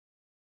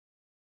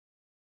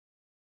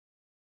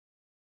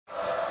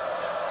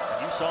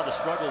saw the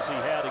struggles he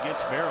had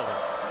against Maryland.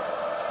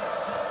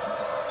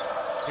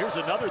 Here's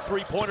another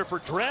three-pointer for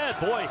Dredd.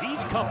 Boy,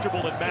 he's comfortable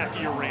in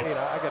Mackey Arena.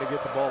 I got to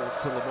get the ball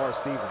to Lamar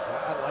Stevens.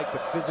 I like the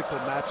physical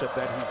matchup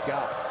that he's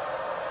got.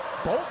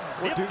 Bolton,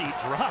 nifty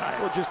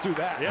drive. We'll just do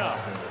that. Yeah,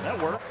 that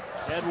worked.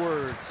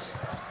 Edwards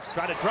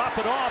trying to drop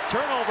it off.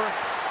 Turnover.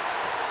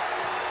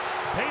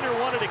 Painter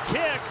wanted a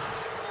kick,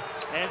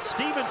 and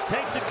Stevens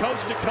takes it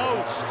coast to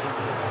coast.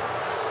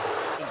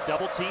 He's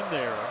double teamed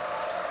there.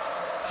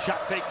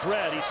 Shot fake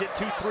Dredd. He's hit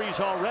 2 threes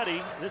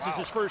already. This is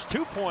his first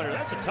two-pointer.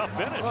 That's a tough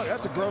finish. Well,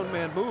 that's a grown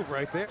man move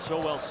right there. So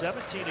well,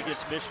 17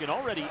 against Michigan.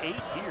 Already 8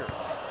 here.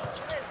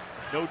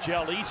 No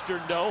gel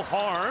Eastern, no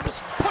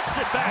harms. Puts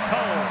it back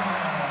home.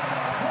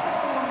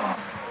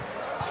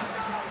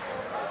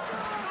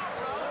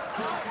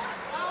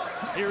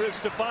 Here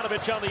is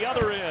Stefanovic on the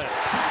other end.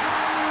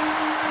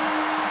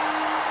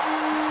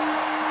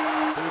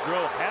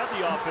 Boudreau had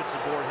the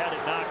offensive board, had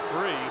it knocked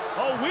free.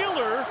 Oh,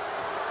 Wheeler.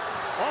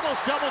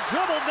 Almost double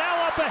dribble,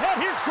 now up ahead.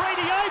 Here's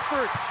Grady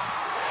Eifert.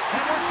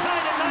 And we're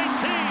tied at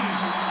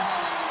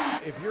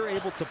 19. If you're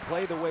able to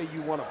play the way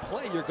you want to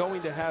play, you're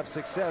going to have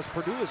success.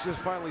 Purdue has just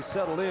finally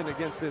settled in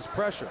against this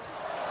pressure.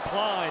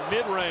 Klein,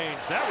 mid-range.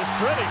 That was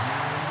pretty.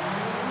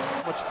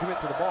 How much you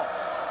commit to the ball?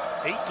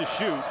 8 to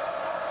shoot.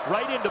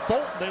 Right into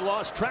Bolton. They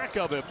lost track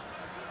of him.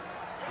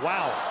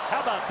 Wow.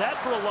 How about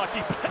that for a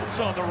lucky bounce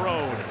on the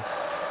road?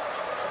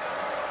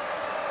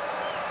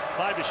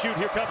 5 to shoot.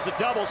 Here comes a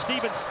double.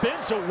 Stevens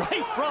spins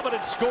away from it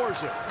and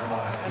scores it.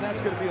 And that's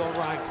going to be on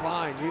Ryan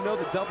Klein. You know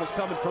the double's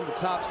coming from the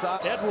top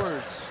side.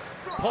 Edwards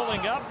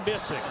pulling up,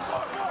 missing.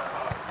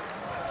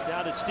 It's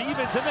down to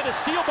Stevens, and then a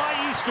steal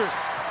by Eastern.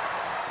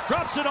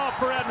 Drops it off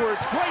for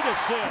Edwards. Great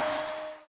assist.